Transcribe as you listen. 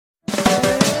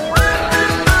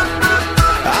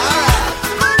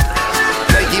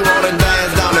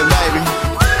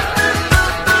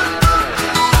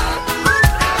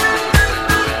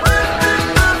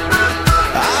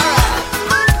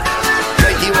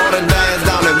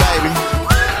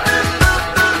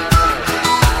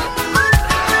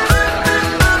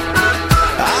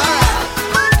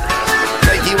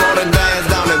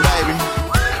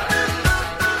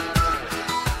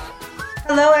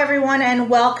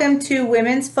welcome to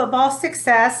Women's Football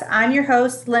Success. I'm your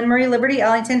host, Lynn Marie Liberty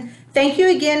Ellington. Thank you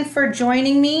again for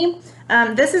joining me.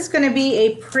 This is going to be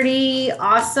a pretty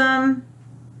awesome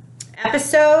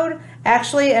episode,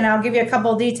 actually, and I'll give you a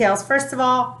couple of details. First of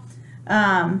all,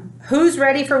 who's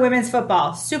ready for women's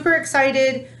football? Super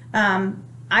excited. I'm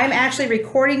actually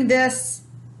recording this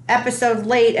episode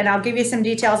late, and I'll give you some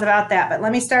details about that. But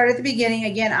let me start at the beginning.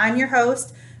 Again, I'm your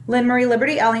host, Lynn Marie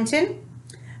Liberty Ellington.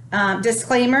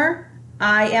 Disclaimer,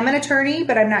 I am an attorney,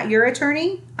 but I'm not your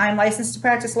attorney. I'm licensed to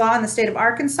practice law in the state of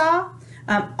Arkansas.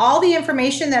 All the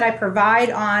information that I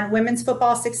provide on women's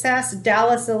football success,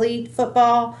 Dallas Elite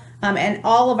football, and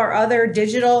all of our other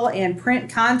digital and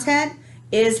print content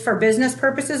is for business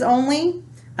purposes only.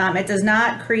 It does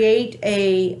not create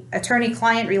a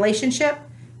attorney-client relationship.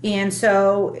 And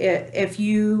so if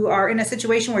you are in a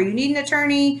situation where you need an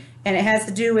attorney and it has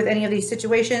to do with any of these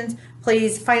situations,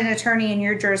 please find an attorney in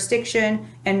your jurisdiction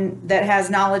and that has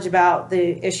knowledge about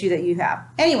the issue that you have.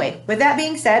 Anyway, with that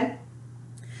being said,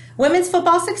 Women's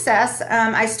Football Success,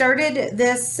 I started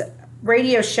this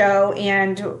radio show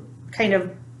and kind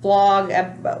of blog,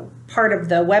 part of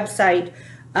the website,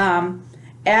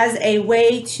 as a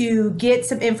way to get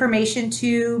some information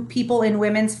to people in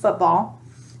women's football.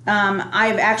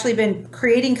 I've actually been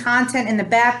creating content in the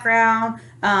background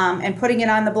and putting it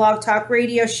on the Blog Talk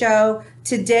Radio show.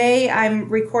 Today, I'm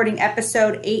recording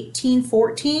episode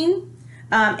 1814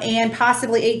 and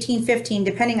possibly 1815,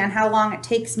 depending on how long it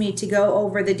takes me to go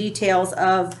over the details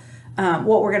of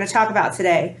what we're going to talk about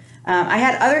today. I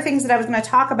had other things that I was going to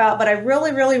talk about, but I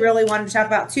really wanted to talk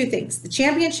about two things. The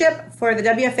championship for the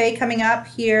WFA coming up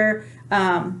here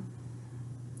on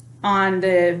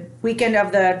the weekend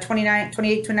of the 28th,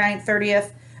 29th,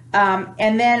 30th.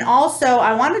 And then also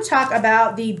I want to talk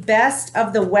about the Best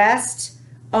of the West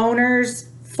Owners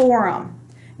Forum.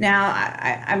 Now,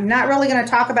 I'm not really going to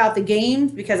talk about the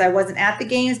games because I wasn't at the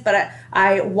games, but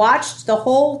I watched the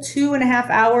whole 2.5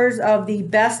 hours of the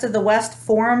Best of the West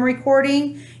Forum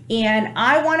recording, and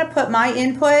I want to put my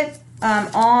input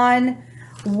on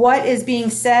what is being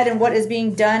said and what is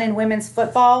being done in women's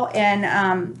football,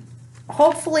 and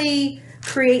hopefully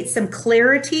create some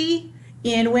clarity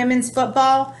in women's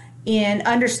football, in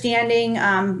understanding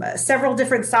several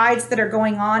different sides that are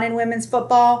going on in women's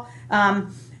football.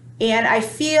 And I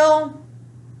feel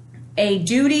a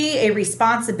duty, a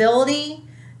responsibility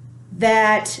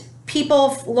that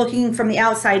people looking from the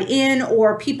outside in,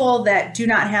 or people that do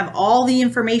not have all the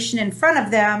information in front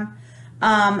of them,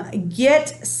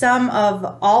 get some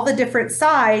of all the different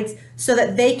sides so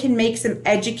that they can make some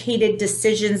educated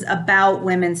decisions about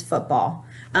women's football.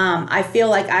 I feel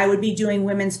like I would be doing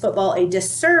women's football a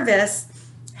disservice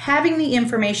having the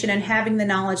information and having the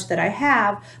knowledge that I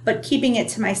have, but keeping it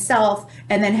to myself,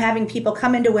 and then having people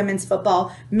come into women's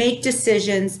football, make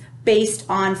decisions based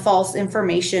on false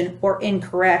information or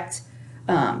incorrect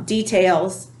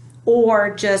details,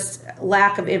 or just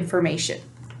lack of information.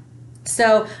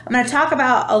 So I'm going to talk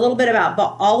about a little bit about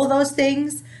all of those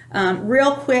things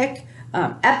real quick.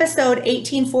 Episode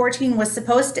 1814 was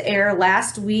supposed to air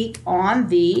last week on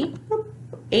the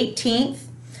 18th.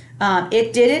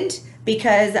 It didn't,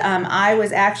 because I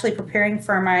was actually preparing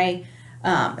for my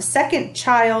second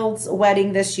child's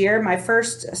wedding this year.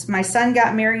 My son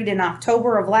got married in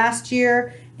October of last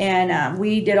year, and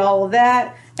we did all of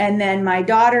that. And then my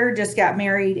daughter just got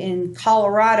married in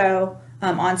Colorado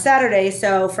on Saturday.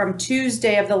 So from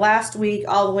Tuesday of the last week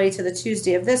all the way to the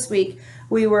Tuesday of this week,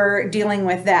 we were dealing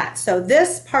with that. So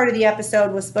this part of the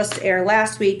episode was supposed to air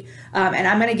last week, and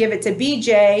I'm going to give it to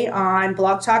BJ on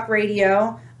Blog Talk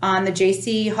Radio on the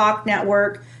JC Hawk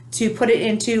Network to put it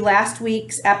into last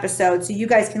week's episode, so you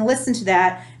guys can listen to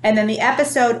that. And then the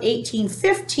episode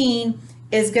 1815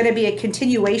 is going to be a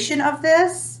continuation of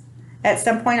this. At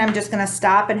some point, I'm just going to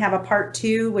stop and have a part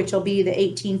 2, which will be the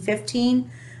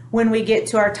 1815 when we get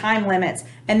to our time limits.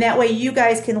 And that way you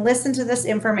guys can listen to this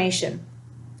information.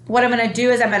 What I'm going to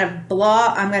do is I'm going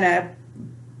to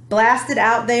blast it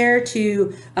out there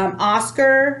to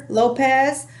Oscar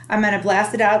Lopez. I'm going to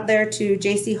blast it out there to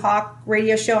JC Hawk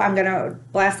Radio Show. I'm going to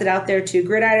blast it out there to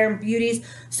Gridiron Beauties,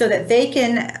 so that they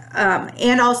can,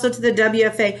 and also to the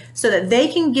WFA, so that they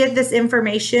can get this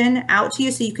information out to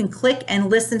you, so you can click and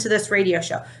listen to this radio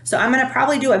show. So I'm going to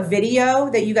probably do a video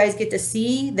that you guys get to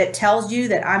see that tells you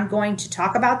that I'm going to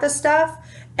talk about this stuff,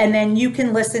 and then you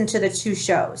can listen to the 2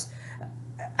 shows.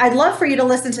 I'd love for you to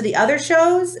listen to the other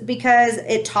shows, because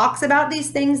it talks about these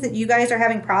things that you guys are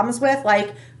having problems with,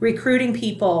 like recruiting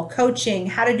people, coaching,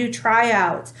 how to do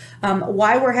tryouts,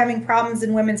 why we're having problems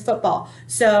in women's football.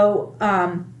 So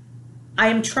I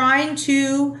am trying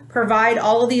to provide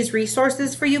all of these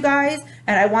resources for you guys,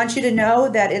 and I want you to know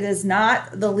that it is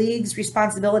not the league's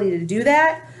responsibility to do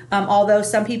that, although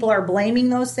some people are blaming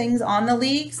those things on the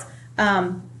leagues.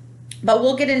 But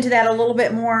we'll get into that a little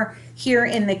bit more here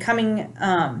in the coming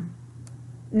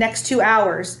next 2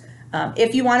 hours.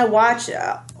 If you want to watch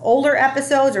older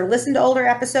episodes or listen to older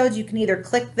episodes, you can either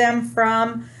click them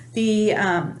from the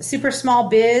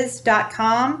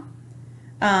supersmallbiz.com.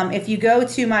 If you go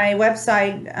to my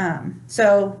website,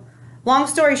 so long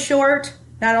story short,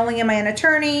 not only am I an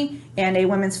attorney and a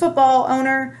women's football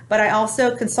owner, but I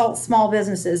also consult small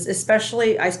businesses,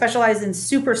 especially I specialize in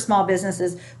super small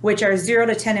businesses, which are 0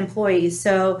 to 10 employees.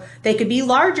 So they could be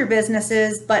larger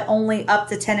businesses, but only up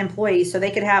to 10 employees. So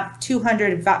they could have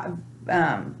 200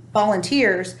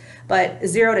 volunteers, but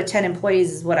 0 to 10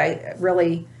 employees is what I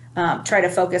really try to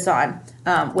focus on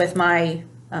with my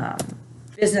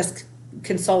business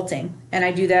consulting. And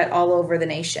I do that all over the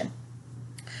nation.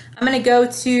 I'm going to go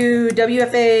to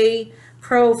WFA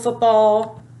Pro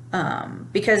Football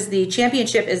because the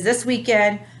championship is this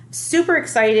weekend. Super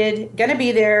excited, going to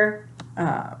be there.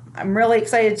 I'm really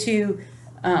excited to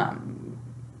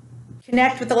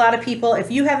connect with a lot of people. If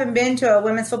you haven't been to a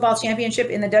women's football championship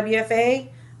in the WFA,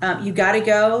 you got to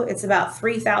go. It's about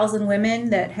 3,000 women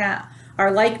that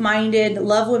are like-minded,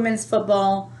 love women's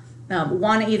football,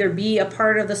 want to either be a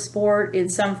part of the sport in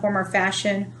some form or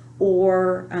fashion,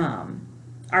 or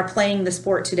are playing the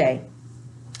sport today.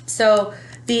 So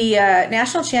the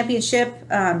national championship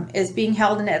is being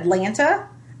held in Atlanta.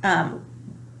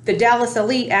 The Dallas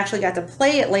Elite actually got to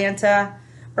play Atlanta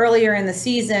earlier in the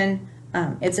season.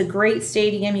 It's a great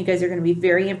stadium. You guys are going to be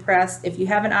very impressed. If you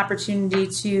have an opportunity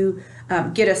to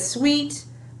get a suite,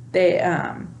 they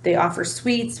offer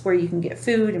suites where you can get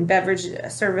food and beverage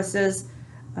services.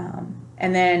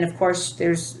 And then, of course,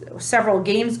 there's several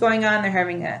games going on. They're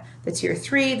having the Tier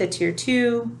 3, the Tier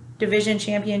 2 division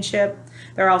championship.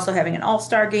 They're also having an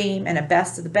all-star game and a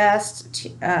best of the best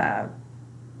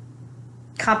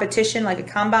competition, like a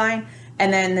combine,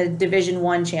 and then the Division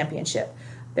 1 championship.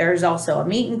 There's also a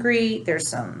meet and greet. There's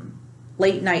some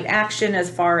late night action as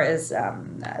far as,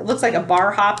 it looks like a bar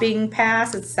hopping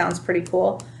pass. It sounds pretty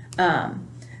cool.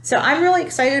 So I'm really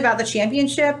excited about the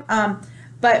championship.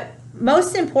 But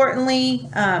most importantly,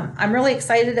 I'm really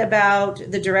excited about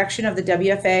the direction of the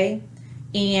WFA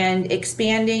and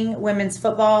expanding women's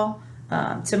football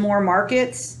to more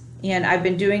markets. And I've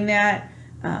been doing that.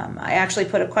 I actually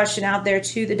put a question out there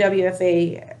to the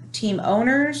WFA team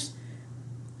owners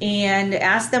and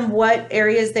asked them what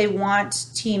areas they want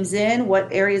teams in,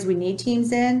 what areas we need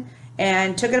teams in,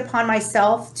 and took it upon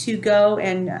myself to go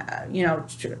and,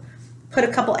 put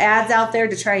a couple ads out there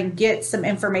to try and get some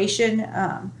information,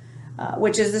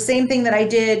 which is the same thing that I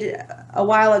did a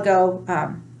while ago.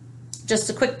 Just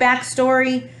a quick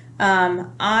backstory.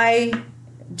 I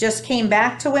just came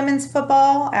back to women's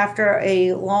football after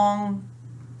a long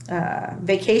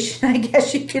vacation, I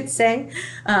guess you could say.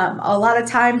 A lot of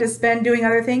time to spend doing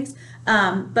other things.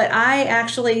 But I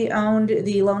actually owned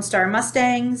the Lone Star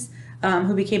Mustangs,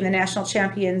 who became the national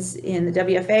champions in the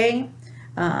WFA.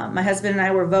 My husband and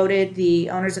I were voted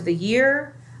the owners of the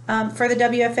year for the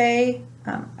WFA.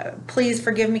 Please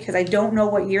forgive me because I don't know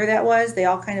what year that was. They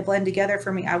all kind of blend together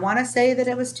for me. I want to say that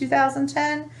it was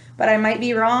 2010, but I might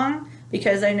be wrong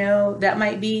because I know that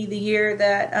might be the year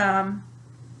that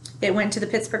it went to the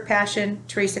Pittsburgh Passion,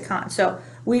 Teresa Kahn. So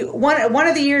one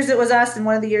of the years it was us and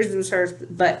one of the years it was hers,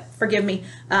 but forgive me.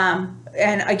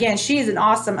 And again, she's an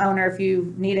awesome owner. If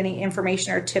you need any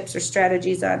information or tips or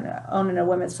strategies on owning a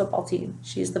women's football team,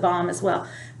 she's the bomb as well.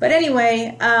 But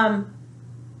anyway,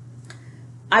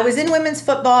 I was in women's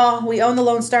football. We own the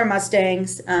Lone Star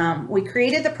Mustangs. We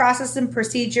created the process and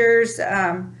procedures.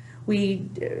 We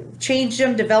changed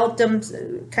them, developed them,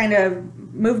 kind of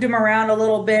moved them around a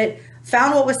little bit,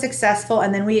 found what was successful,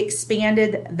 and then we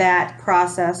expanded that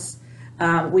process.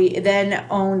 We then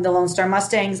owned the Lone Star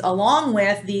Mustangs along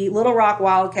with the Little Rock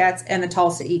Wildcats and the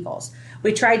Tulsa Eagles.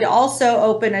 We tried to also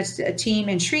open a team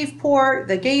in Shreveport,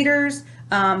 the Gators,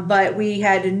 but we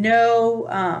had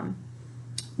no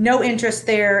interest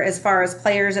there as far as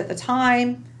players at the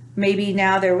time. Maybe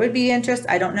now there would be interest.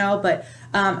 I don't know. But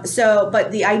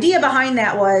the idea behind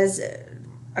that was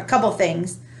a couple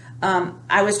things.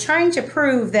 I was trying to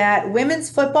prove that women's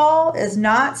football is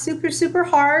not super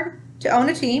hard to own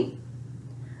a team.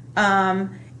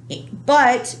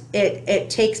 But it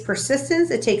takes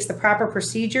persistence. It takes the proper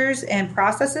procedures and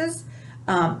processes.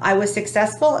 I was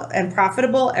successful and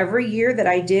profitable every year that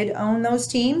I did own those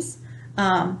teams.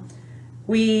 My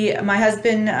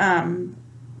husband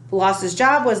lost his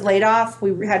job, was laid off.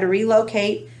 We had to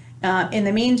relocate. In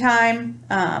the meantime,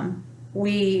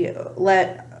 we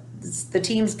let the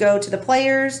teams go to the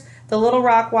players. The Little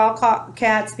Rock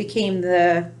Wildcats became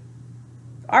the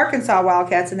Arkansas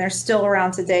Wildcats, and they're still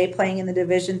around today, playing in the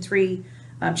Division III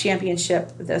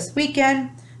championship this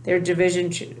weekend. They're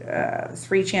Division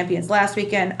III champions last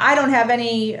weekend. I don't have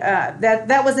any,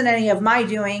 that wasn't any of my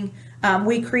doing.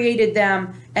 We created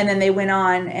them, and then they went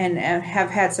on and have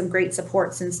had some great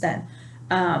support since then.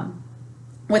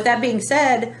 With that being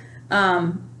said,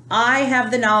 I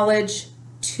have the knowledge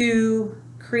to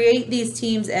create these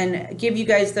teams and give you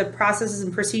guys the processes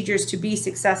and procedures to be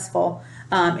successful,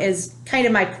 is kind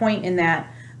of my point in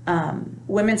that.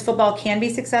 Women's football can be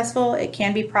successful. It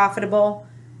can be profitable.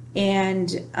 And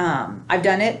I've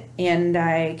done it, and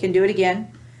I can do it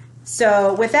again.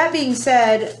 So with that being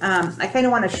said, I kind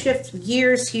of want to shift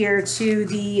gears here to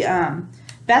the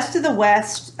Best of the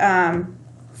West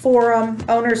forum,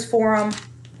 owners forum,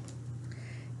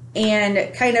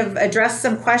 and kind of address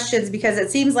some questions, because it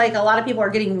seems like a lot of people are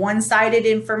getting one-sided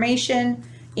information,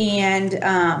 and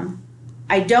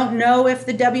I don't know if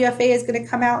the WFA is going to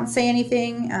come out and say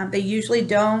anything. They usually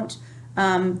don't.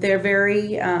 They're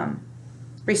very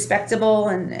respectable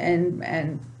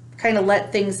and kind of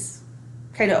let things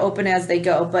kind of open as they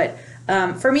go. But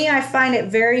for me, I find it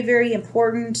very, very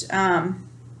important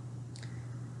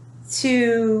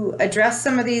to address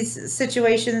some of these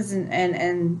situations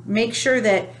and make sure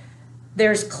that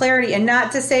there's clarity. And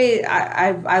not to say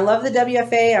I love the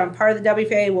WFA, I'm part of the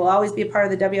WFA, will always be a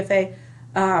part of the WFA.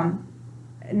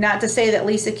 Not to say that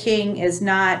Lisa King is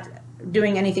not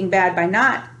doing anything bad by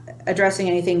not addressing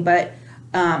anything, but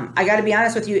I got to be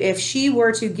honest with you, if she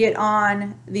were to get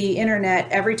on the internet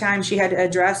every time she had to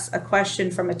address a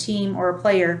question from a team or a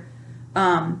player,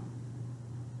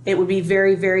 it would be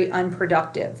very, very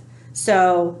unproductive.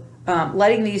 So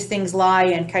letting these things lie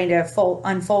and kind of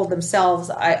unfold themselves,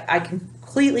 I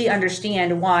completely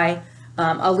understand why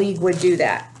a league would do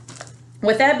that.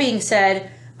 With that being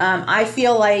said, I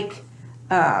feel like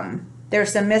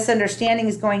there's some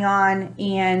misunderstandings going on,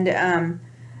 and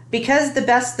because the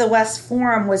Best of the West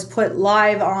forum was put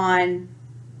live on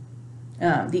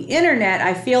the internet,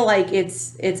 I feel like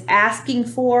it's asking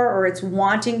for, or it's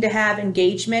wanting to have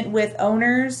engagement with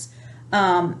owners.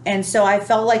 And so I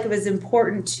felt like it was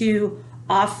important to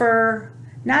offer,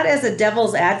 not as a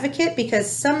devil's advocate, because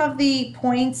some of the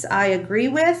points I agree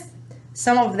with,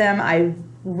 some of them I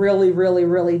really, really,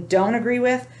 really don't agree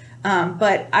with.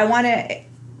 But I want to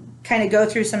kind of go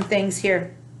through some things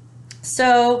here.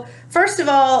 So first of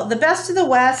all, the Best of the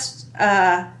West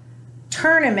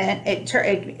tournament,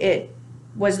 it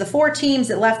was the 4 teams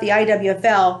that left the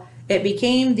IWFL. It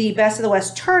became the Best of the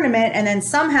West tournament, and then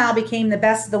somehow became the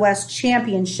Best of the West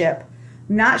championship.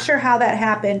 Not sure how that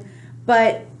happened,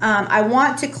 but I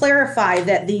want to clarify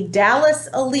that the Dallas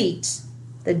Elite,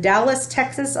 the Dallas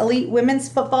Texas Elite Women's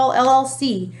Football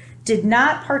LLC, did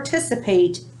not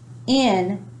participate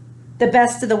in the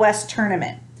Best of the West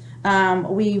tournament.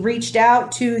 We reached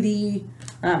out to the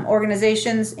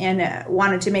organizations and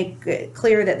wanted to make it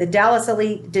clear that the Dallas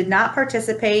Elite did not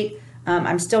participate.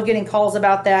 I'm still getting calls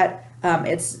about that.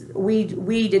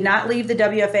 We did not leave the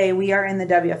WFA. We are in the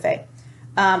WFA.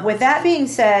 With that being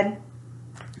said,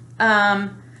 I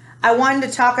wanted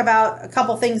to talk about a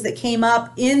couple things that came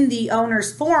up in the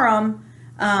owners forum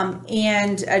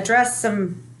and address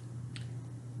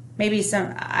maybe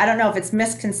some, I don't know if it's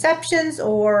misconceptions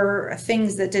or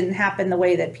things that didn't happen the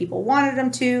way that people wanted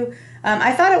them to.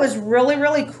 I thought it was really,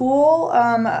 really cool.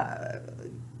 Hands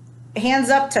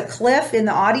up to Cliff in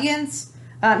the audience.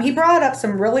 He brought up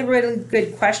some really, really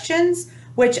good questions,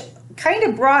 which kind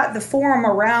of brought the forum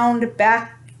around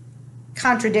back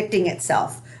contradicting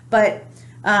itself. But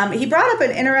he brought up an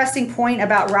interesting point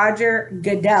about Roger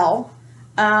Goodell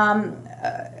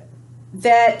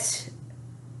that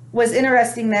was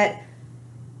interesting, that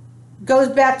goes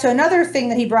back to another thing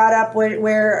that he brought up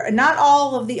where not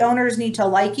all of the owners need to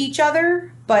like each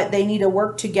other, but they need to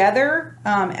work together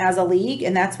as a league,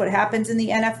 and that's what happens in the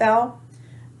NFL.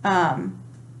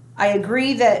 I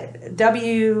agree that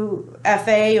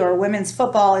WFA or women's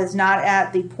football is not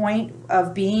at the point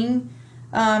of being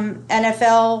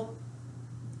NFL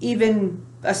even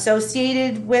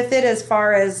associated with it as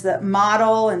far as the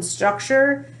model and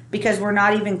structure, because we're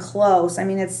not even close. I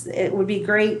mean, it would be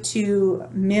great to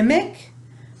mimic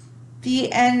the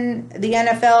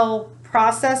NFL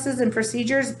processes and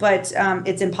procedures, but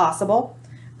it's impossible.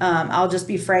 I'll just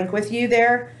be frank with you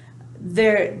there.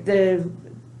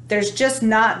 There's just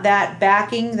not that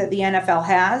backing that the NFL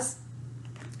has.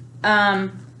 I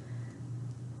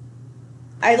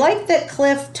like that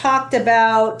Cliff talked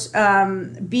about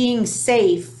being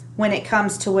safe when it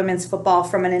comes to women's football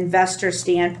from an investor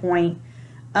standpoint.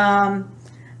 I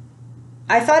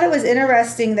thought it was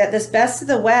interesting that this Best of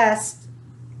the West,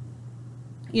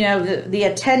 the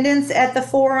attendance at the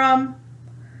forum,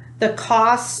 the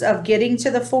costs of getting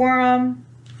to the forum.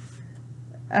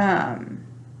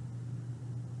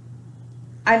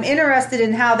 I'm interested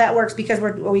in how that works because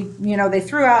they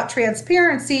threw out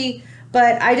transparency,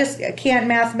 but I just can't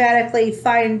mathematically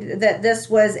find that this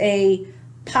was a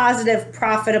positive,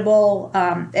 profitable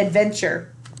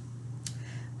adventure.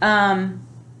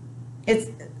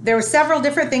 There were several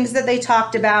different things that they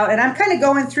talked about, and I'm kind of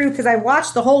going through because I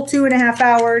watched the whole 2.5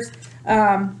 hours.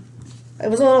 It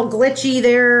was a little glitchy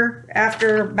there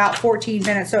after about 14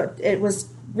 minutes, so it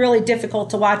was really difficult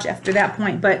to watch after that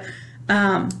point. But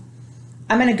I'm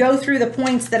going to go through the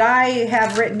points that I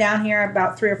have written down here,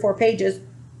 about 3 or 4 pages.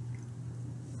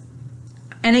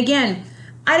 And again,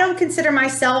 I don't consider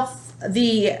myself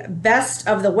the best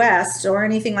of the West or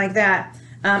anything like that.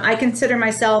 I consider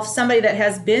myself somebody that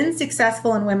has been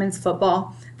successful in women's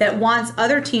football, that wants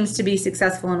other teams to be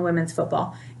successful in women's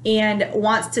football, and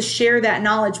wants to share that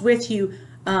knowledge with you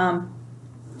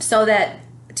so that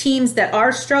teams that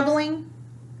are struggling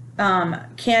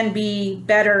can be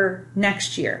better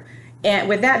next year. And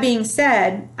with that being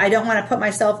said, I don't want to put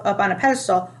myself up on a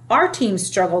pedestal. Our team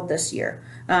struggled this year.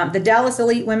 The Dallas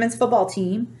Elite women's football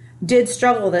team did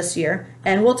struggle this year,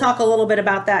 and we'll talk a little bit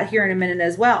about that here in a minute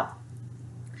as well.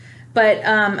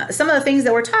 But some of the things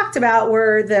that were talked about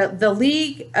were the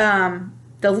league.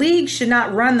 The league should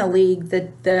not run the league.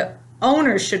 The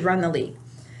owners should run the league,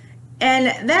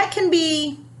 and that can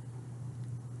be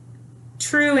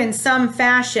true in some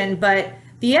fashion. But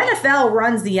the NFL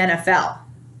runs the NFL.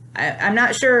 I'm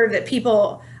not sure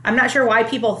why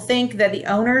people think that the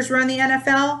owners run the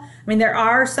NFL. I mean, there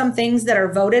are some things that are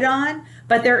voted on,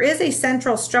 but there is a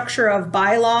central structure of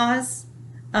bylaws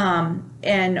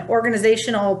and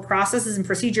organizational processes and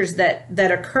procedures that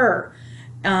occur.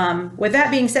 With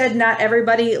that being said, not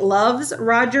everybody loves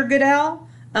Roger Goodell,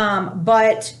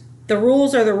 but the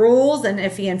rules are the rules, and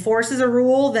if he enforces a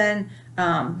rule, then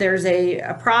there's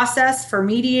a process for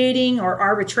mediating or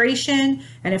arbitration,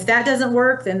 and if that doesn't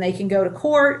work, then they can go to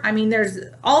court. I mean, there's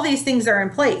all these things are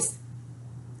in place.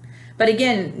 But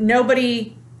again,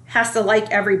 nobody has to like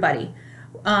everybody.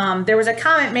 There was a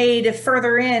comment made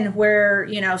further in where,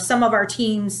 some of our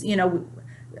teams, the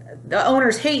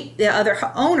owners hate the other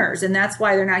owners, and that's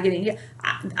why they're not getting.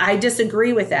 I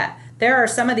disagree with that. There are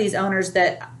some of these owners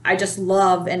that I just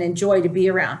love and enjoy to be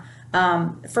around.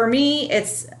 For me,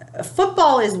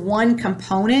 football is one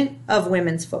component of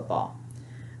women's football.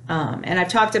 And I've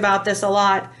talked about this a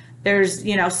lot. There's,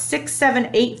 6, 7,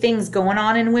 8 things going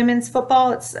on in women's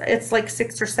football. It's like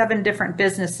 6 or 7 different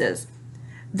businesses.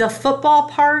 The football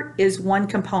part is one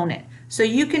component. So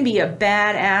you can be a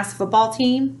badass football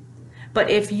team, but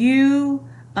if you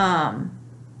don't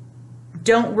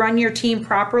run your team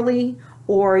properly,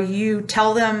 or you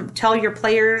tell your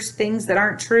players things that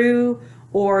aren't true,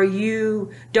 or you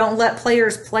don't let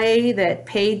players play that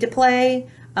paid to play,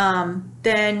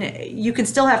 then you can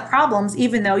still have problems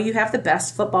even though you have the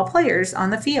best football players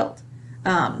on the field.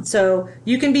 So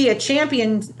you can be a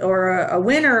champion or a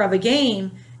winner of a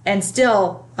game and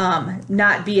still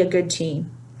not be a good team.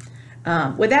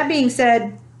 With that being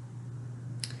said,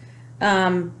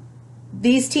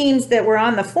 these teams that were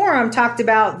on the forum talked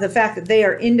about the fact that they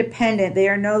are independent. They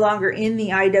are no longer in the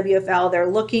IWFL. They're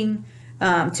looking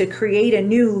to create a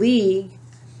new league,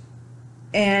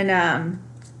 and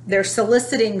they're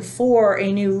soliciting for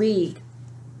a new league.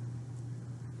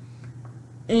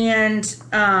 And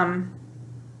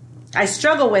I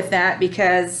struggle with that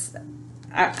because,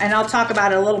 and I'll talk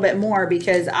about it a little bit more,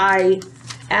 because I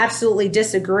absolutely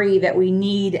disagree that we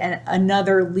need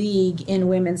another league in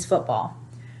women's football.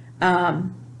 I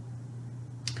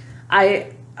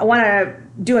want to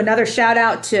do another shout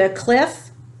out to Cliff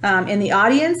in the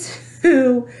audience,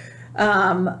 who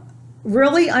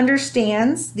really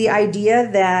understands the idea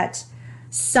that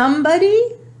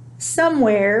somebody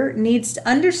somewhere needs to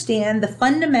understand the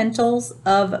fundamentals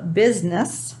of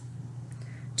business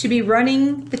to be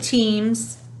running the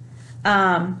teams.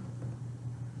 And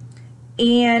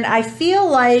I feel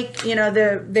like, we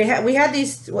had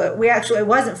these, it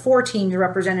wasn't 4 teams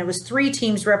represented, it was 3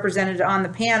 teams represented on the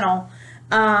panel.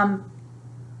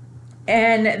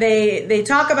 And they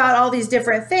talk about all these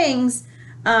different things.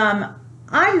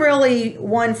 I'm really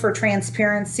one for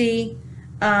transparency.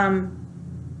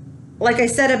 Like I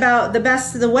said about the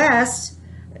Best of the West,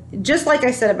 just like I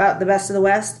said about the Best of the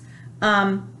West,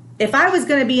 if I was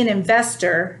going to be an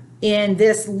investor in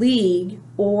this league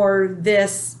or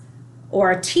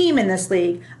a team in this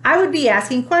league, I would be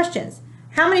asking questions.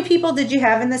 How many people did you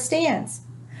have in the stands?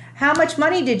 How much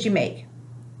money did you make?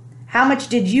 How much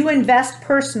did you invest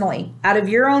personally out of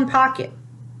your own pocket?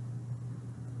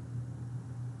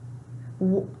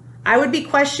 I would be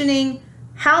questioning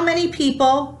how many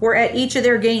people were at each of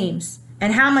their games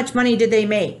and how much money did they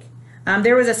make.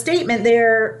 There was a statement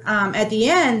there at the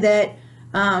end that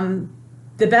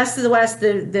the Best of the West,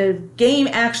 the game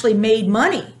actually made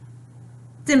money.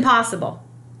 It's impossible.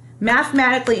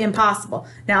 Mathematically impossible.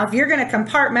 Now, if you're going to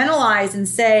compartmentalize and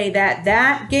say that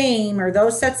that game or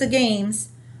those sets of games,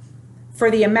 for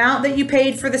the amount that you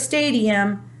paid for the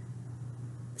stadium,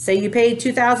 say you paid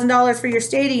 $2,000 for your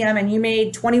stadium and you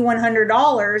made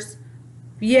 $2,100,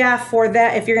 yeah, for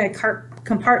that, if you're going to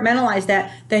compartmentalize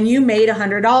that, then you made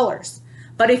 $100.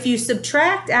 But if you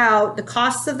subtract out the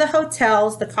costs of the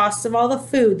hotels, the costs of all the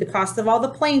food, the cost of all the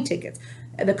plane tickets,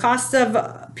 the cost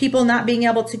of people not being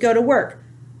able to go to work,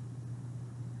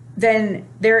 then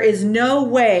there is no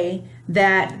way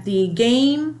that the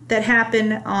game that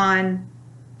happened on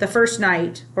the first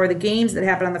night or the games that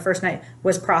happened on the first night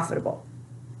was profitable.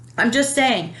 I'm just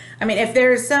saying, I mean, if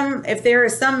there is some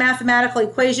mathematical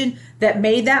equation that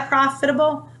made that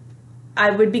profitable,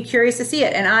 I would be curious to see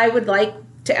it. And I would like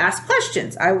to ask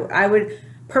questions. I would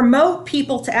promote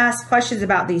people to ask questions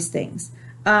about these things.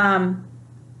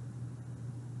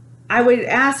 I would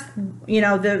ask,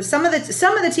 some of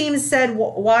the teams said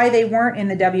why they weren't in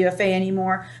the WFA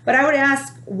anymore, but I would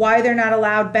ask why they're not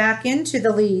allowed back into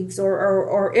the leagues,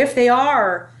 or if they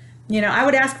are, I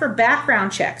would ask for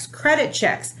background checks, credit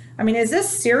checks. I mean, is this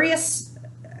serious?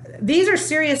 These are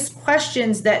serious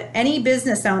questions that any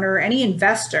business owner or any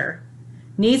investor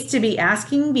needs to be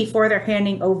asking before they're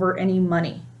handing over any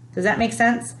money. Does that make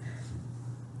sense?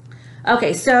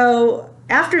 Okay, so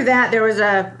after that, there was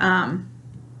a,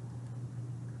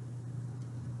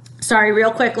 sorry,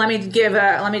 real quick, let me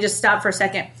just stop for a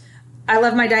second. I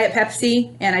love my Diet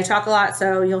Pepsi, and I talk a lot,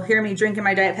 so you'll hear me drinking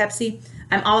my Diet Pepsi.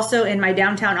 I'm also in my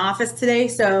downtown office today,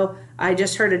 so I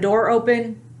just heard a door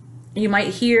open. You might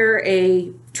hear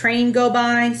a train go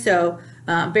by, so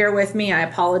bear with me. I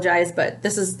apologize, but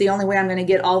this is the only way I'm going to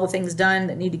get all the things done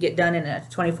that need to get done in a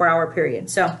 24-hour period.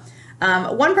 So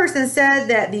one person said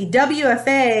that the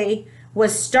WFA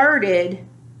was started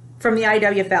from the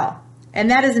IWFL,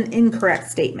 and that is an incorrect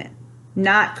statement.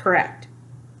 Not correct.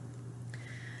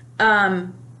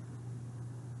 The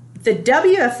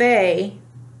WFA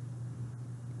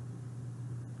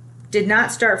did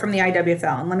not start from the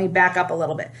IWFL. And let me back up a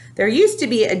little bit. There used to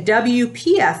be a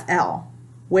WPFL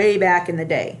way back in the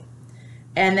day.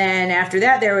 And then after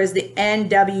that, there was the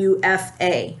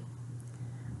NWFA.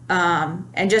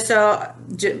 And just so,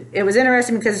 it was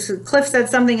interesting because Cliff said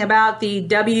something about the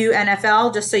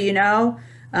WNFL, just so you know.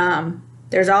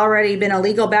 There's already been a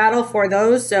legal battle for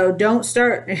those, so don't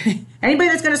start, anybody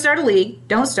that's going to start a league,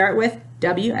 don't start with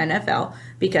WNFL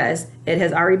because it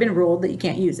has already been ruled that you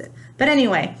can't use it. But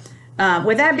anyway,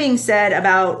 with that being said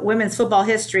about women's football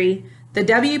history, the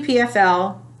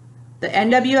WPFL, the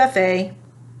NWFA,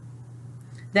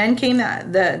 then came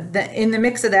in the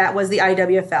mix of that was the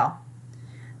IWFL.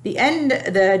 The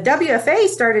WFA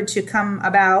started to come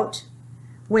about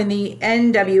when the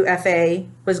NWFA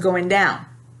was going down.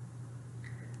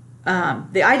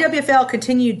 The IWFL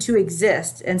continued to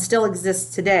exist and still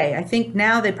exists today. I think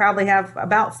now they probably have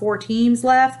about 4 teams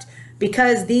left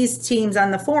because these teams on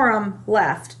the forum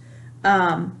left.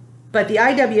 But the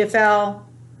IWFL,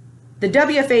 the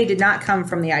WFA did not come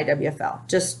from the IWFL,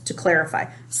 just to clarify.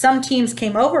 Some teams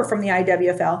came over from the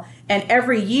IWFL, and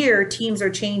every year teams are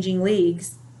changing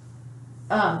leagues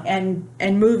and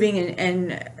moving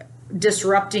and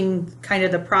disrupting kind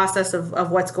of the process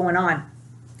of what's going on.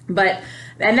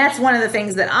 And that's one of the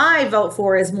things that I vote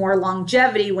for is more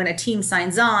longevity when a team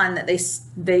signs on, that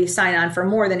they sign on for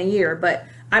more than a year. But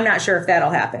I'm not sure if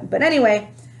that'll happen. But anyway,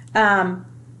 I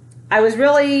was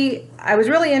really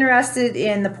interested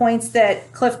in the points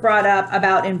that Cliff brought up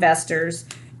about investors,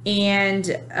 and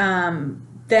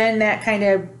then that kind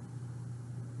of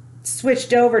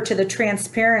switched over to the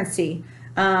transparency.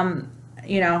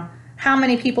 How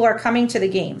many people are coming to the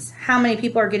games? How many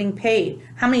people are getting paid?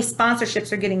 How many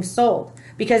sponsorships are getting sold?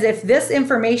 Because if this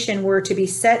information were to be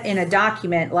set in a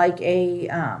document, like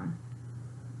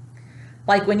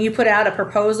like when you put out a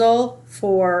proposal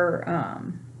for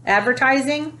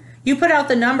advertising, you put out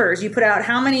the numbers, you put out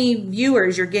how many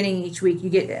viewers you're getting each week, you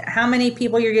get how many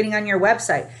people you're getting on your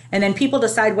website, and then people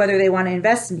decide whether they want to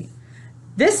invest in you.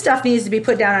 This stuff needs to be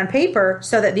put down on paper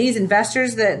so that these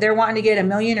investors that they're wanting to get $1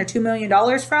 million or $2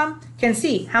 million from can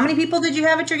see how many people did you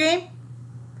have at your game?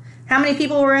 How many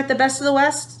people were at the Best of the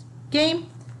West game?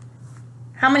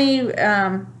 How many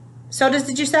sodas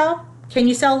did you sell? Can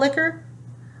you sell liquor?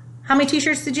 How many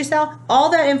t-shirts did you sell? All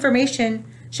that information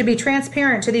should be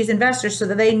transparent to these investors so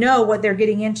that they know what they're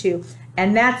getting into.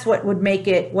 And that's what would make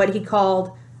it what he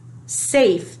called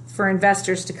safe for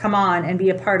investors to come on and be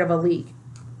a part of a league.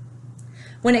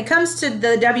 When it comes to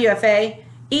the WFA,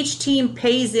 each team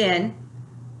pays in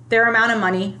their amount of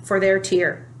money for their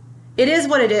tier. It is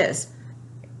what it is.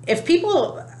 If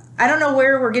people, I don't know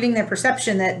where we're getting the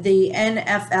perception that the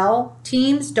NFL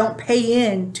teams don't pay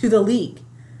in to the league.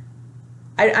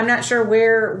 I'm not sure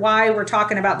why we're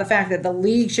talking about the fact that the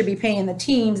league should be paying the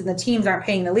teams and the teams aren't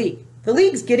paying the league. The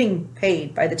league's getting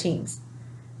paid by the teams.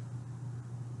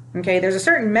 Okay, there's a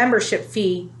certain membership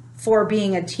fee for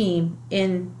being a team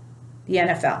in the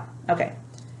NFL. Okay.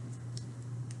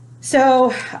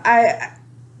 So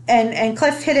and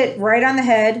Cliff hit it right on the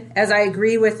head, as I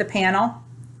agree with the panel.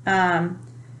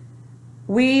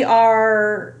 We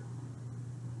are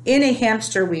in a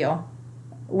hamster wheel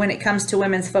when it comes to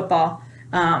women's football.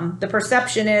 The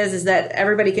perception is that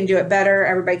everybody can do it better,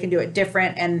 everybody can do it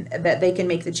different, and that they can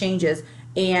make the changes.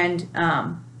 And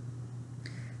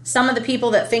some of the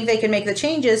people that think they can make the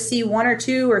changes see 1 or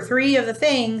 2 or 3 of the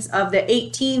things of the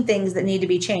 18 things that need to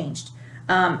be changed.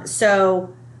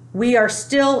 So we are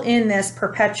still in this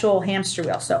perpetual hamster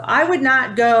wheel. So I would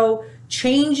not go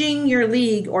changing your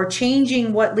league or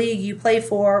changing what league you play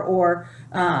for or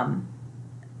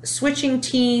switching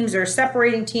teams or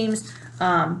separating teams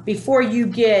before you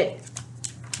get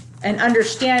an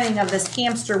understanding of this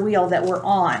hamster wheel that we're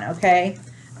on, okay?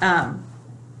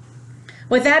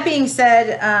 With that being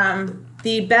said,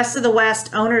 the Best of the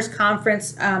West Owners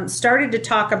Conference started to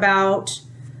talk about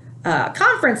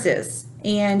conferences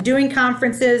and doing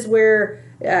conferences where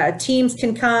teams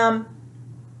can come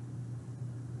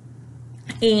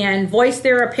and voice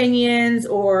their opinions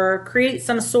or create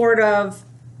some sort of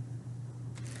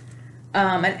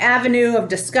an avenue of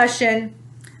discussion.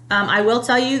 I will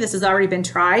tell you, this has already been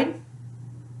tried.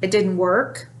 It didn't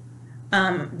work.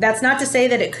 That's not to say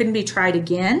that it couldn't be tried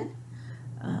again.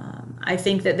 I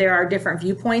think that there are different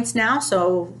viewpoints now,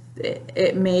 so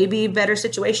it may be a better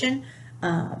situation.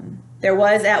 There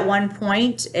was at one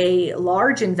point a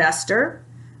large investor,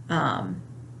 and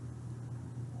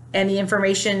the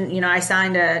information, I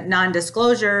signed a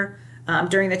non-disclosure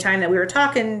during the time that we were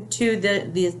talking to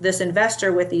this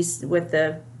investor with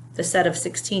the set of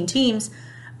 16 teams.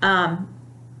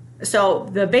 So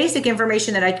the basic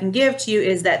information that I can give to you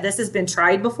is that this has been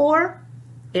tried before.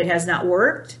 It has not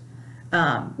worked.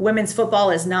 Women's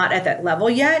football is not at that level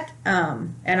yet,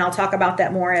 and I'll talk about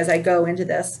that more as I go into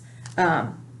this.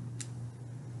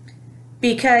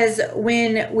 Because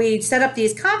when we set up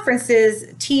these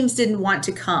conferences, teams didn't want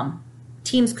to come.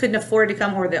 Teams couldn't afford to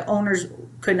come, or the owners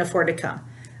couldn't afford to come.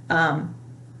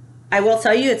 I will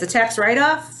tell you, it's a tax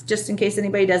write-off, just in case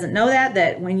anybody doesn't know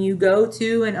that when you go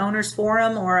to an owners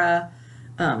forum or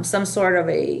some sort of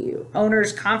a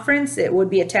owners conference, it would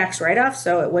be a tax write-off,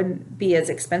 so it wouldn't be as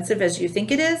expensive as you think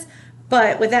it is.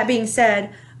 But with that being said,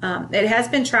 it has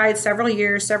been tried several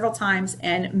years, several times,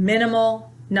 and minimal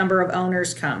number of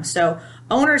owners come. So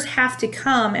owners have to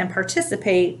come and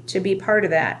participate to be part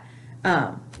of that.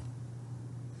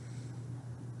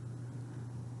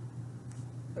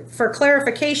 For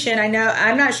clarification, I know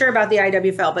I'm not sure about the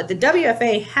IWFL, but the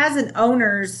WFA has an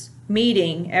owners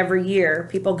meeting every year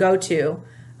people go to.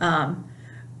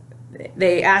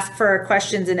 They ask for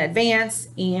questions in advance,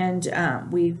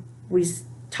 and we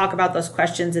talk about those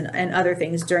questions and other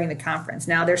things during the conference.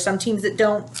 Now, there's some teams that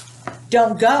don't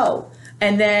go.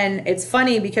 And then it's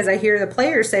funny because I hear the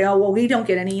players say, oh, well, we don't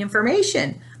get any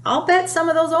information. I'll bet some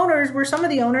of those owners were some of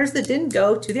the owners that didn't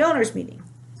go to the owners meeting.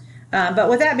 But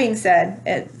with that being said,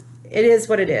 it is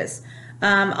what it is.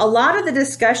 A lot of the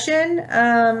discussion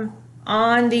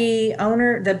on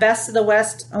the Best of the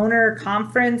West Owner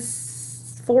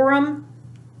Conference Forum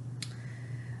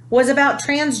was about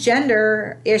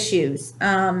transgender issues.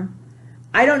 I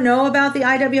don't know about the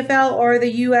IWFL or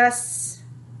the USW.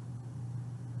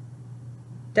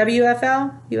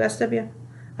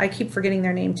 I keep forgetting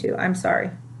their name too. I'm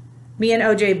sorry. Me and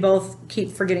OJ both keep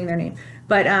forgetting their name.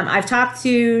 But I've talked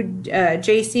to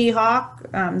J.C. Hawk,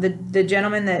 the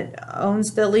gentleman that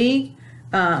owns the league,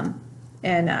 and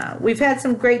we've had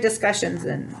some great discussions,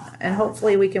 and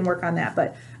hopefully we can work on that.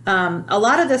 But a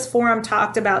lot of this forum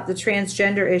talked about the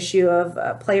transgender issue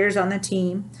of players on the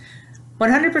team.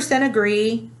 100%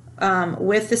 agree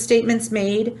with the statements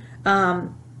made.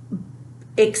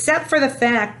 Except for the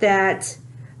fact that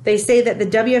they say that the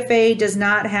WFA does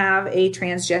not have a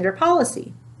transgender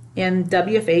policy, and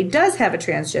WFA does have a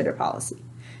transgender policy.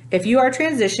 If you are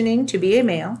transitioning to be a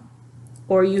male,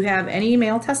 or you have any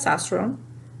male testosterone,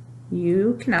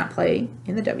 you cannot play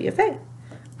in the WFA.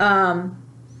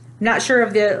 Not sure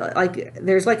of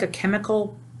there's like a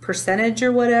chemical percentage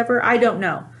or whatever. I don't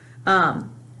know.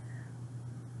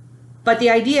 But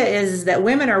the idea is that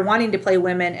women are wanting to play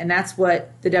women, and that's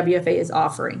what the WFA is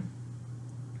offering.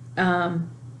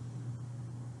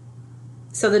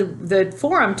 So the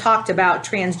forum talked about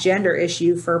transgender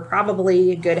issue for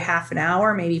probably a good half an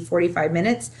hour, maybe 45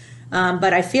 minutes.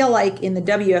 But I feel like in the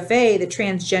WFA, the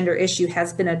transgender issue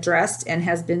has been addressed and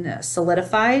has been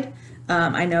solidified.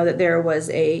 I know that there was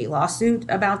a lawsuit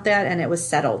about that, and it was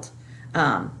settled.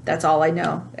 That's all I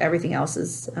know. Everything else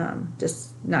is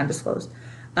just non-disclosed.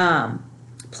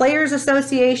 Players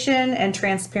Association and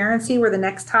transparency were the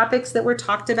next topics that were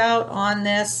talked about on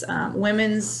this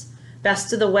women's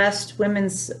Best of the West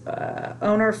Women's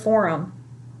Owner Forum.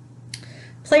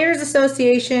 Players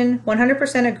Association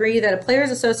 100% agree that a Players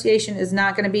Association is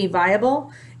not going to be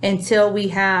viable until we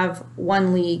have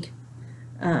one league,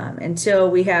 until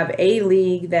we have a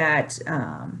league that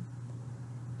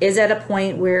is at a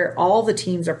point where all the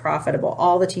teams are profitable,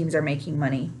 all the teams are making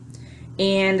money.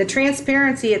 And the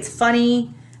transparency, it's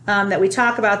funny that we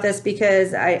talk about this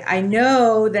because I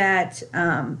know that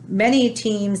many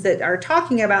teams that are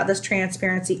talking about this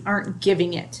transparency aren't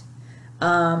giving it.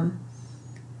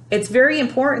 It's very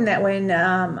important that when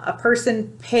a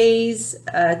person pays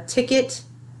for a ticket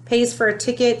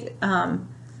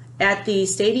at the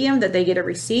stadium, that they get a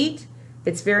receipt.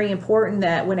 It's very important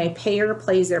that when a payer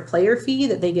pays their player fee,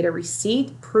 that they get a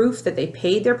receipt, proof that they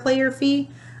paid their player fee.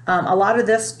 A lot of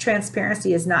this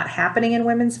transparency is not happening in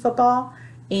women's football.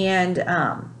 And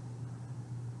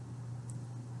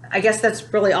I guess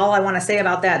that's really all I want to say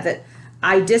about that, that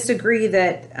I disagree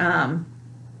that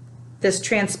this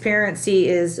transparency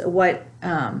is what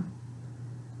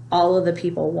all of the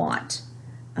people want.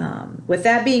 With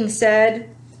that being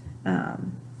said,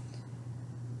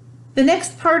 the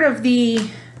next part of the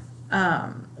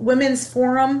women's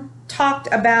forum talked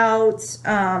about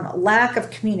lack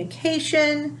of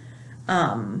communication,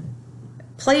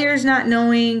 players not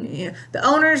knowing, the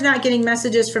owners not getting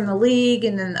messages from the league,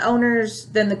 and then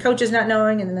the coaches not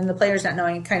knowing, and then the players not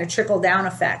knowing, kind of trickle down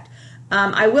effect.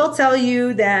 I will tell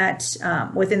you that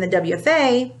within the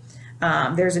WFA,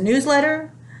 there's a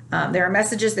newsletter. There are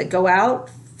messages that go out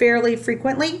fairly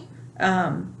frequently.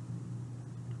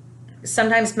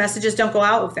 Sometimes messages don't go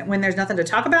out when there's nothing to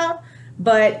talk about,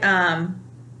 but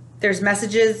there's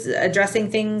messages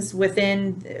addressing things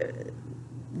within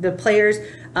the players.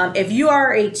 If you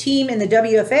are a team in the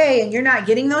WFA and you're not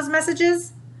getting those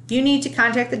messages, you need to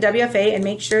contact the WFA and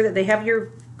make sure that they have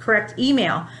your correct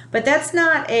email. But that's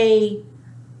not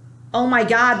oh my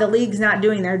God, the league's not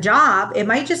doing their job. It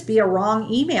might just be a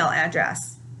wrong email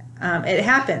address. It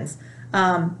happens.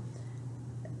 But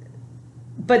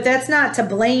that's not to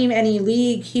blame any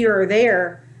league here or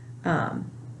there.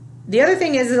 The other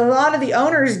thing is that a lot of the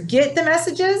owners get the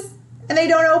messages and they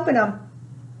don't open them.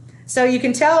 So you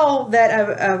can tell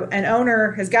that an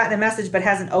owner has gotten a message but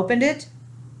hasn't opened it.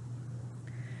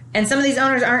 And some of these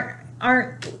owners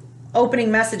aren't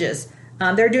opening messages.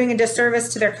 They're doing a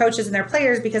disservice to their coaches and their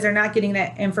players because they're not getting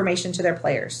that information to their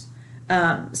players.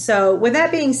 So with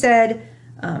that being said,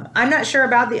 I'm not sure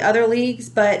about the other leagues,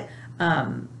 but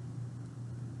and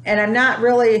I'm not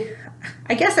really,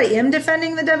 I guess I am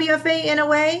defending the WFA in a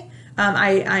way.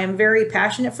 I am very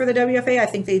passionate for the WFA. I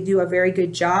think they do a very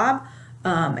good job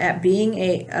at being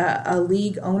a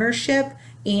league ownership,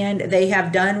 and they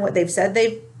have done what they've said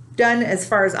they've done as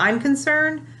far as I'm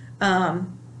concerned.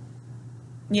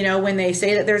 When they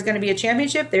say that there's going to be a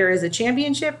championship, there is a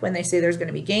championship. When they say there's going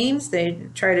to be games, they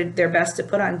try their best to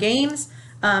put on games.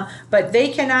 But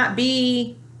they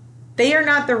are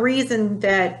not the reason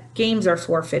that games are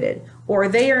forfeited, or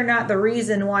they are not the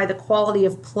reason why the quality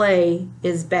of play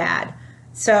is bad.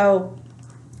 So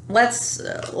let's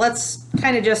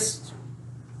kind of just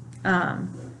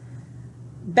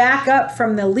back up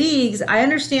from the leagues. I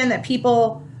understand that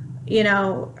people,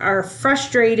 are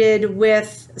frustrated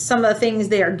with some of the things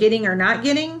they are getting or not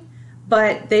getting,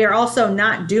 but they are also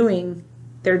not doing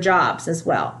their jobs as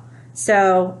well.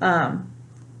 So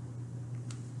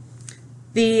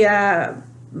they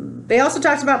also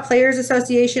talked about Players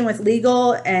Association with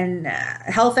legal and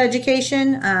health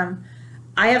education.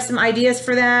 I have some ideas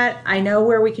for that. I know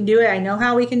where we can do it. I know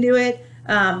how we can do it.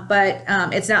 But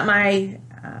it's not my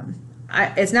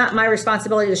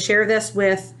responsibility to share this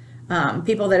with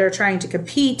people that are trying to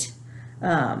compete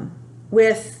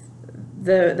with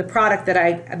the product that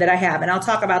I have, and I'll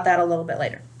talk about that a little bit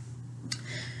later.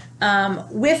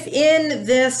 Within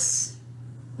this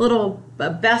little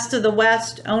Best of the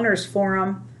West Owners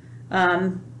Forum,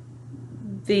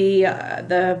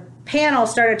 the panel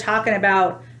started talking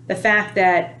about the fact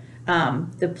that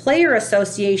the Player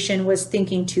Association was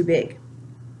thinking too big.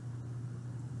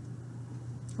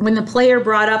 when the player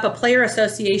brought up a player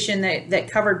association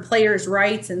that covered players'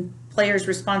 rights and players'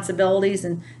 responsibilities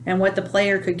and what the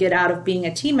player could get out of being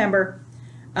a team member,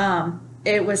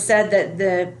 it was said that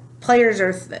the players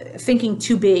are thinking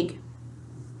too big.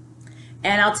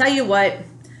 And I'll tell you what,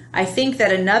 I think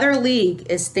that another league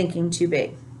is thinking too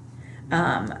big.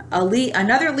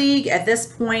 Another league at this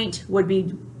point would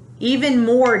be even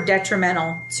more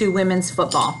detrimental to women's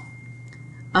football.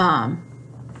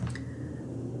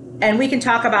 And we can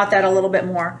talk about that a little bit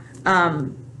more.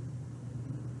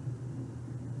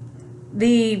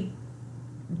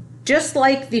 Just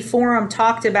like the forum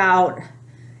talked about,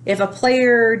 if a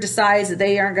player decides that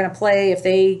they aren't going to play, if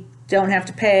they don't have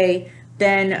to pay,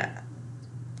 then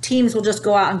teams will just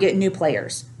go out and get new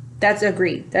players. That's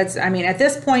agreed. At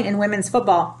this point in women's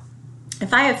football,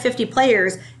 if I have 50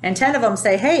 players and 10 of them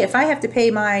say, hey, if I have to pay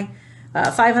my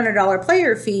 $500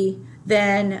 player fee,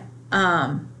 then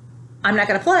I'm not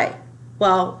going to play.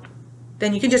 Well,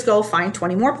 then you can just go find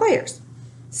 20 more players.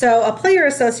 So a player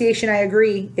association, I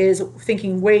agree, is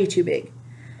thinking way too big.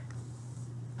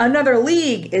 Another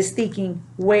league is thinking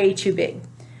way too big.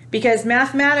 Because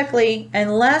mathematically,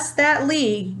 unless that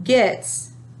league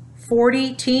gets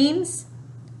 40 teams,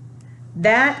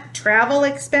 that travel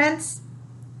expense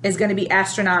is going to be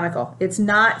astronomical. It's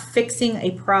not fixing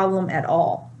a problem at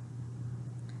all.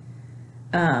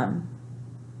 I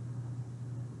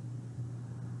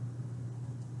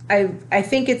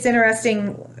think it's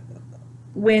interesting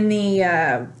when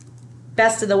the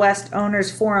Best of the West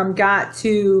Owners Forum got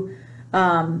to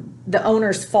the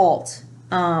owner's fault.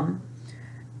 And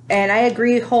I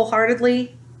agree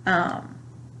wholeheartedly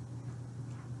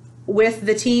with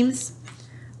the teams.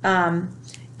 It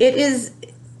is,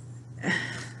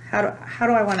 how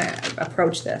do I want to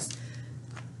approach this?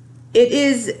 It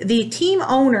is the team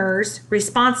owner's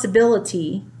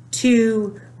responsibility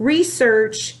to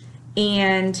research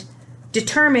and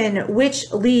determine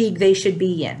which league they should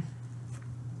be in.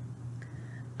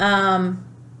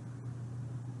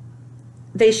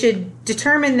 They should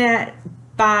determine that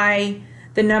by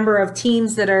the number of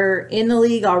teams that are in the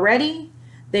league already.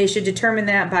 They should determine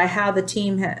that by how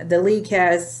the league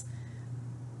has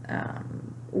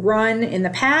run in the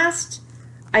past.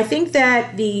 I think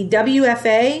that the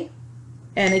WFA,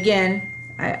 and again,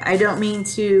 I don't mean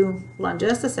to, hold on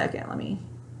just a second, let me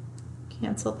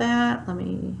cancel that, let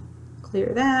me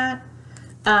clear that.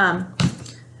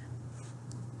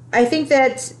 I think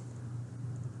that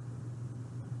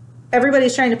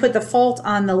everybody's trying to put the fault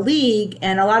on the league,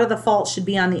 and a lot of the fault should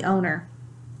be on the owner.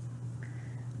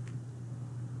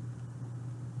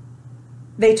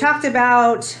 They talked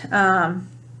about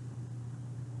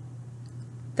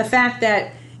the fact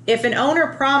that if an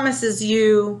owner promises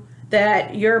you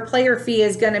that your player fee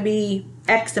is going to be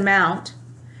X amount,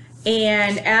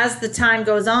 and as the time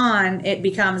goes on, it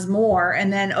becomes more,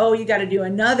 and then, oh, you got to do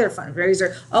another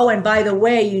fundraiser. Oh, and by the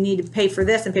way, you need to pay for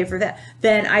this and pay for that.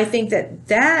 Then I think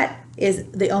that is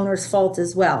the owner's fault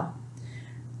as well.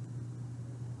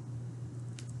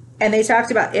 And they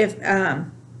talked about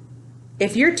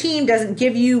if your team doesn't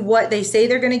give you what they say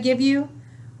they're going to give you,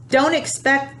 don't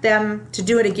expect them to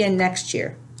do it again next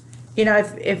year.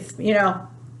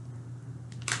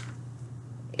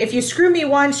 If you screw me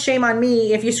once, shame on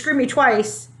me. If you screw me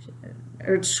twice,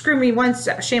 or screw me once,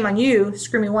 shame on you.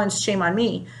 Screw me once, shame on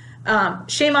me.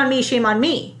 Shame on me, shame on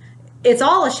me. It's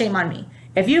all a shame on me.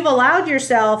 If you've allowed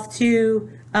yourself to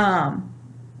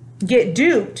get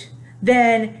duped,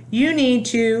 then you need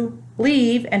to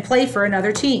leave and play for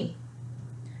another team.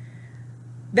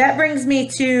 That brings me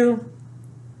to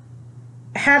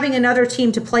having another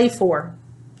team to play for.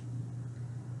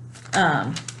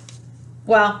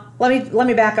 Well, let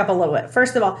me back up a little bit.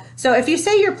 First of all, so if you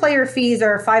say your player fees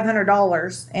are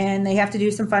 $500 and they have to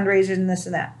do some fundraisers and this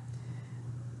and that,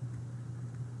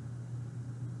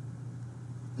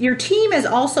 your team is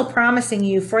also promising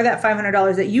you for that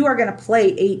 $500 that you are going to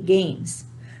play 8 games.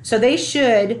 So they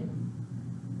should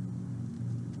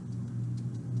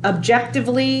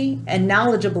objectively and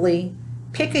knowledgeably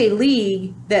pick a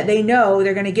league that they know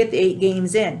they're going to get the 8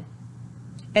 games in.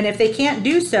 And if they can't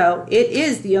do so, it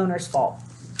is the owner's fault.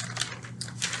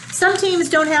 Some teams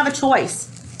don't have a choice.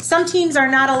 Some teams are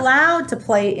not allowed to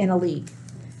play in a league.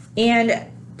 And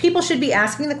people should be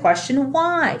asking the question,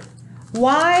 why?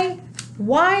 Why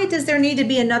does there need to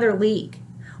be another league?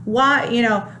 Why,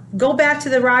 go back to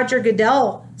the Roger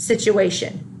Goodell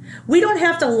situation. We don't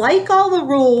have to like all the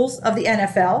rules of the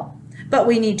NFL, but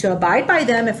we need to abide by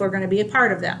them if we're going to be a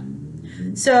part of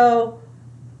them. So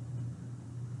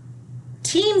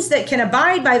teams that can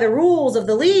abide by the rules of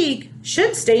the league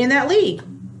should stay in that league.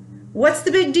 What's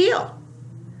the big deal?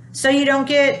 So you don't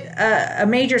get a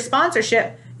major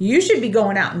sponsorship. You should be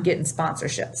going out and getting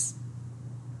sponsorships.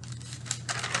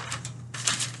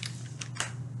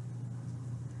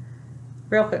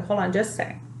 Real quick, hold on just a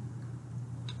second.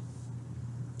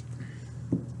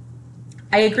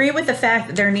 I agree with the fact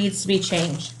that there needs to be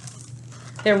change.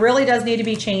 There really does need to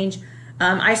be change.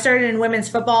 I started in women's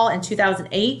football in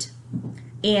 2008,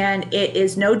 and it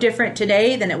is no different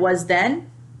today than it was then.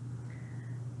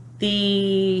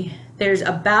 There's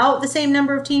about the same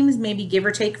number of teams, maybe give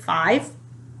or take 5.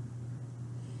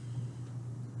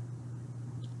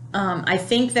 I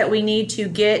think that we need to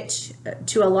get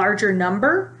to a larger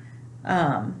number.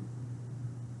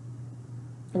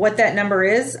 What that number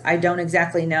is, I don't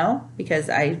exactly know, because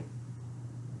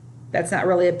that's not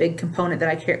really a big component that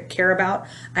I care about.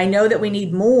 I know that we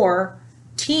need more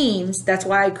teams. That's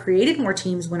why I created more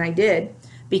teams when I did,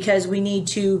 because we need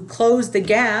to close the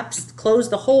gaps, close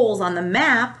the holes on the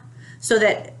map so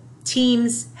that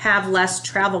teams have less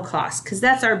travel costs, because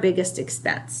that's our biggest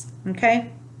expense,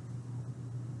 okay?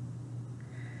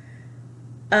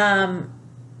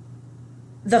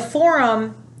 The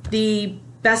forum, the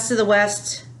Best of the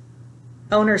West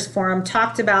Owners Forum,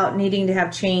 talked about needing to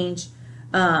have change,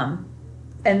 and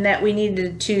that we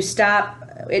needed to stop.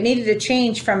 It needed to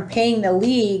change from paying the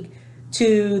league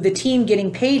to the team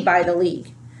getting paid by the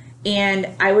league. And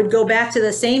I would go back to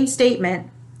the same statement: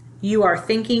 you are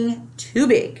thinking too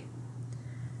big.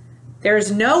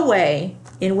 There's no way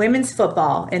in women's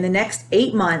football in the next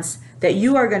 8 months that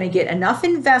you are going to get enough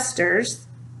investors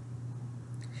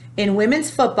in women's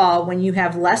football when you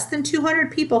have less than 200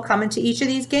 people coming to each of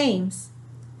these games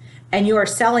and you are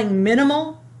selling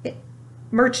minimal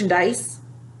merchandise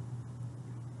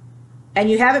and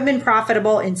you haven't been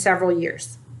profitable in several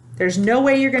years. There's no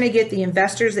way you're going to get the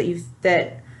investors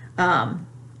that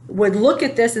would look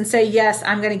at this and say, yes,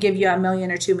 I'm going to give you $1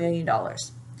 million or $2 million.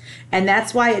 And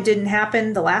that's why it didn't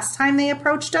happen the last time they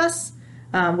approached us.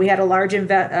 We had a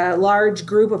large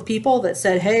group of people that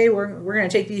said, hey, we're going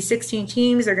to take these 16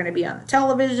 teams. They're going to be on the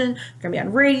television. They're going to be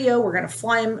on radio. We're going to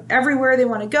fly them everywhere they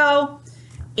want to go.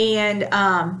 And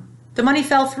the money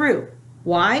fell through.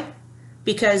 Why?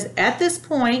 Because at this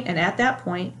point and at that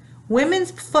point,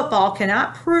 women's football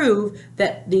cannot prove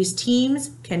that these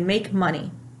teams can make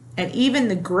money. And even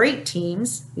the great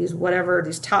teams, these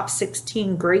top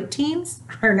 16 great teams,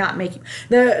 are not making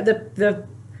the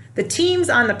teams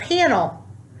on the panel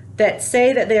that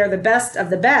say that they are the best of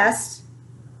the best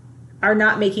are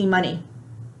not making money.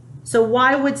 So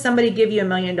why would somebody give you $1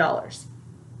 million?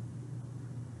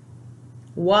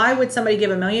 Why would somebody give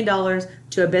 $1 million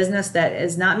to a business that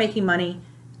is not making money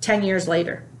 10 years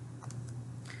later?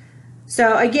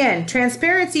 So again,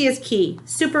 transparency is key,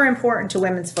 super important to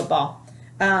women's football.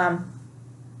 Some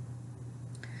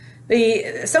of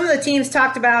the teams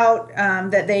talked about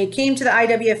that they came to the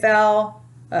IWFL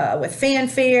with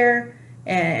fanfare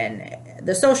and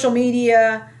the social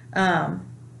media. And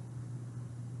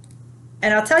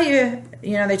I'll tell you,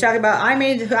 they talk about, I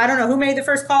don't know who made the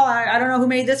first call. I don't know who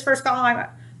made this first call.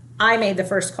 I made the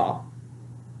first call.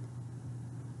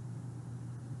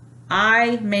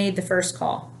 I made the first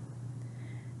call.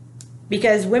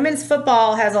 Because women's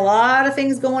football has a lot of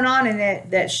things going on in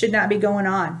it that should not be going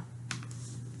on.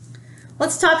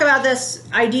 Let's talk about this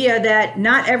idea that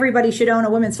not everybody should own a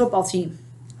women's football team.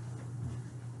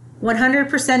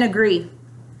 100% agree.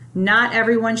 Not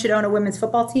everyone should own a women's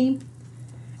football team.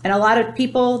 And a lot of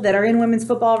people that are in women's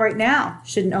football right now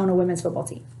shouldn't own a women's football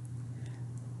team.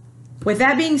 With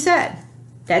that being said,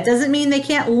 that doesn't mean they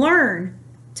can't learn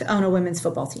to own a women's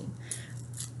football team.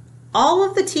 All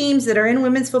of the teams that are in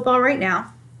women's football right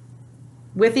now,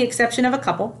 with the exception of a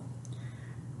couple,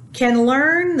 can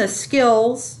learn the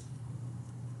skills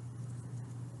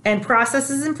and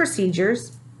processes and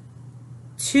procedures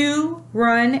to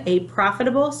run a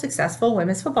profitable, successful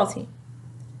women's football team.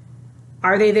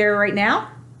 Are they there right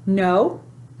now? No.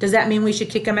 Does that mean we should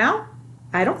kick them out?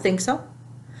 I don't think so.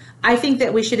 I think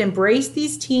that we should embrace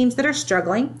these teams that are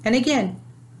struggling. And again,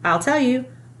 I'll tell you,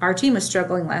 our team was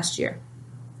struggling last year.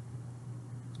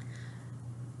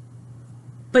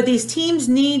 But these teams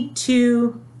need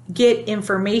to get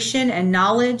information and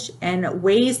knowledge and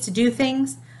ways to do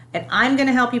things. And I'm going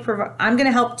to help you I'm going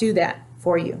to help do that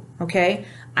for you. Okay.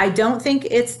 I don't think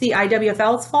it's the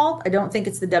IWFL's fault. I don't think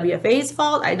it's the WFA's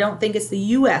fault. I don't think it's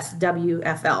the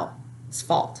USWFL's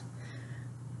fault.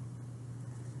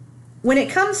 When it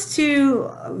comes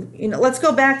to, let's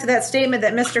go back to that statement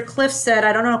that Mr. Cliff said.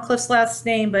 I don't know Cliff's last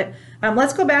name, but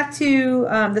let's go back to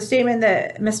the statement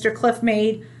that Mr. Cliff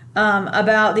made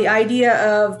about the idea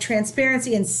of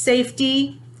transparency and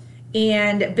safety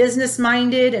and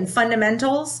business-minded and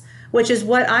fundamentals, which is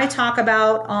what I talk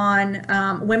about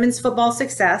on Women's Football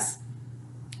Success.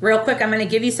 real quick, I'm going to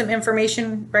give you some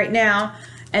information right now,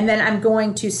 and then I'm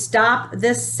going to stop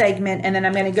this segment, and then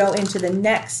I'm going to go into the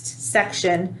next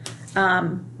section,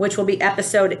 which will be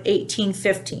episode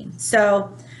 1815.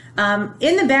 So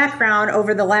in the background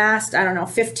over the last,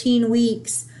 15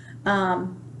 weeks,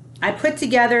 I put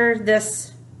together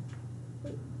this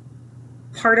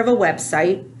part of a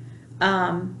website.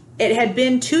 It had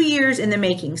been 2 years in the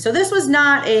making. So this was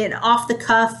not an off the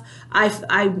cuff,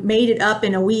 I made it up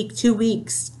in a week, 2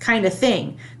 weeks kind of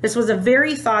thing. This was a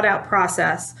very thought out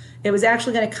process. It was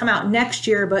actually going to come out next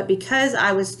year, but because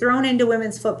I was thrown into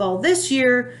women's football this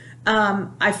year,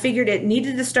 I figured it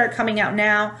needed to start coming out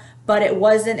now, but it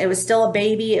wasn't. It was still a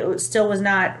baby. Still was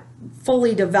not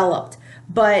fully developed.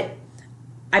 But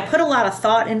I put a lot of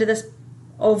thought into this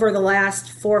over the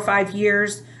last 4 or 5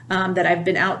 years that I've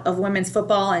been out of women's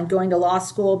football and going to law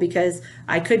school, because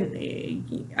I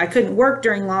couldn't work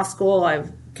during law school. I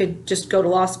could just go to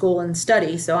law school and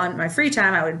study. So on my free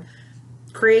time, I would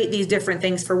create these different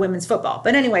things for women's football.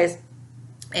 But anyways,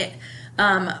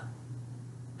 I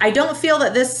don't feel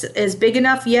that this is big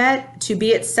enough yet to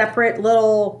be its separate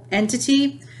little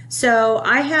entity. So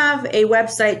I have a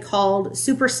website called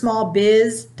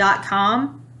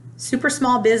supersmallbiz.com.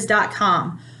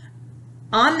 supersmallbiz.com.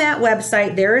 On that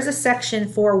website, there is a section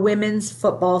for women's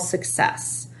football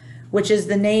success, which is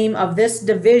the name of this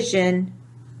division.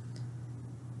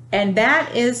 And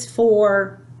that is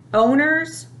for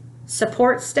owners,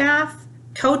 support staff,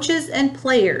 coaches, and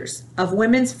players of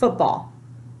women's football.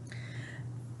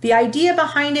 The idea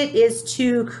behind it is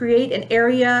to create an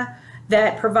area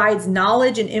that provides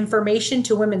knowledge and information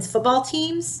to women's football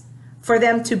teams for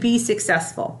them to be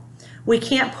successful. We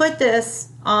can't put this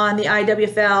on the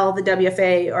IWFL, the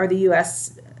WFA, or the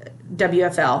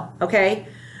USWFL, okay?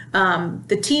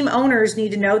 The team owners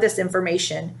need to know this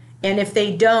information, and if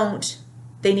they don't,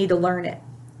 they need to learn it,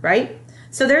 right?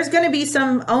 So there's going to be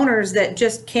some owners that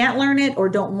just can't learn it or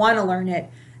don't want to learn it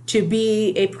to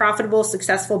be a profitable,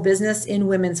 successful business in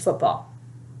women's football.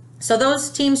 So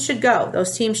those teams should go.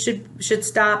 Those teams should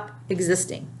stop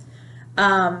existing.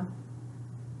 But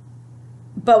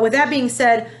with that being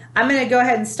said, I'm going to go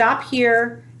ahead and stop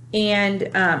here and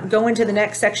go into the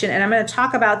next section, and I'm going to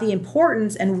talk about the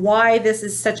importance and why this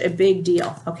is such a big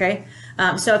deal, okay?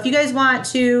 So if you guys want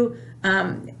to,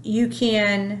 you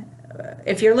can,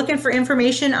 if you're looking for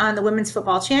information on the Women's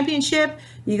Football Championship,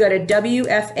 you go to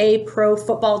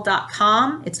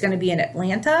WFAProFootball.com. It's going to be in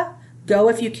Atlanta. Go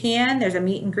if you can. There's a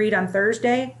meet and greet on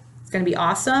Thursday. It's going to be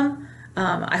awesome.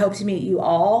 I hope to meet you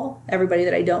all, everybody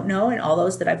that I don't know and all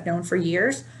those that I've known for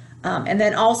years. And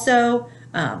then also,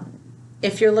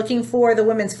 if you're looking for the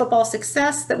women's football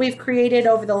success that we've created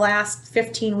over the last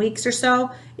 15 weeks or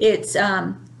so, it's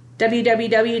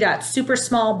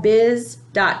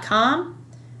www.supersmallbiz.com,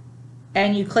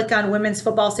 and you click on women's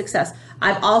football success.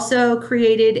 I've also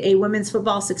created a women's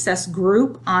football success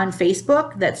group on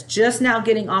Facebook that's just now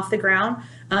getting off the ground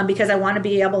because I want to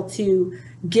be able to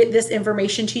get this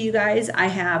information to you guys. I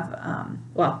have,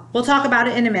 well, we'll talk about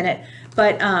it in a minute,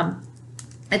 but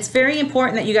it's very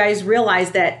important that you guys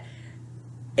realize that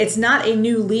it's not a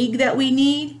new league that we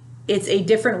need. It's a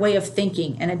different way of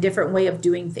thinking and a different way of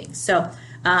doing things. So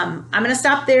I'm going to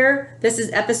stop there. This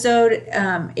is episode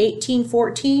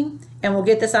 1814, and we'll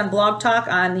get this on Blog Talk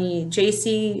on the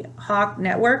JC Hawk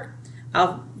Network.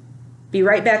 I'll be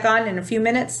right back on in a few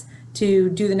minutes to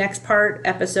do the next part,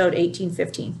 episode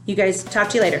 1815. You guys, talk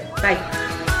to you later.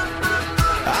 Bye.